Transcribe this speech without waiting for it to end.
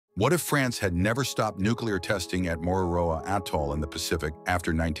What if France had never stopped nuclear testing at Mururoa Atoll in the Pacific after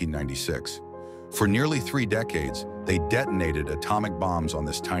 1996? For nearly 3 decades, they detonated atomic bombs on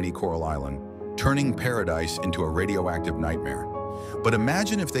this tiny coral island, turning paradise into a radioactive nightmare. But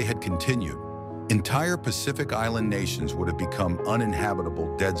imagine if they had continued. Entire Pacific Island nations would have become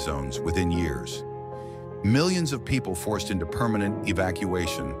uninhabitable dead zones within years. Millions of people forced into permanent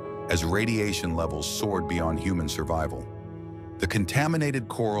evacuation as radiation levels soared beyond human survival. The contaminated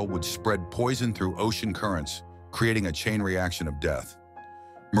coral would spread poison through ocean currents, creating a chain reaction of death.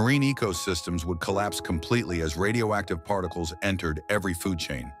 Marine ecosystems would collapse completely as radioactive particles entered every food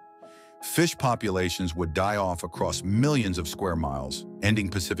chain. Fish populations would die off across millions of square miles, ending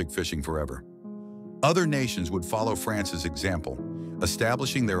Pacific fishing forever. Other nations would follow France's example,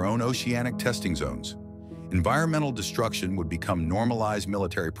 establishing their own oceanic testing zones. Environmental destruction would become normalized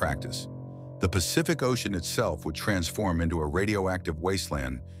military practice. The Pacific Ocean itself would transform into a radioactive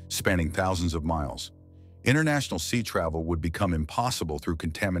wasteland spanning thousands of miles. International sea travel would become impossible through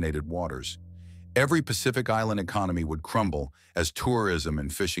contaminated waters. Every Pacific Island economy would crumble as tourism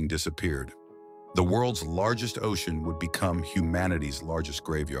and fishing disappeared. The world's largest ocean would become humanity's largest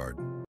graveyard.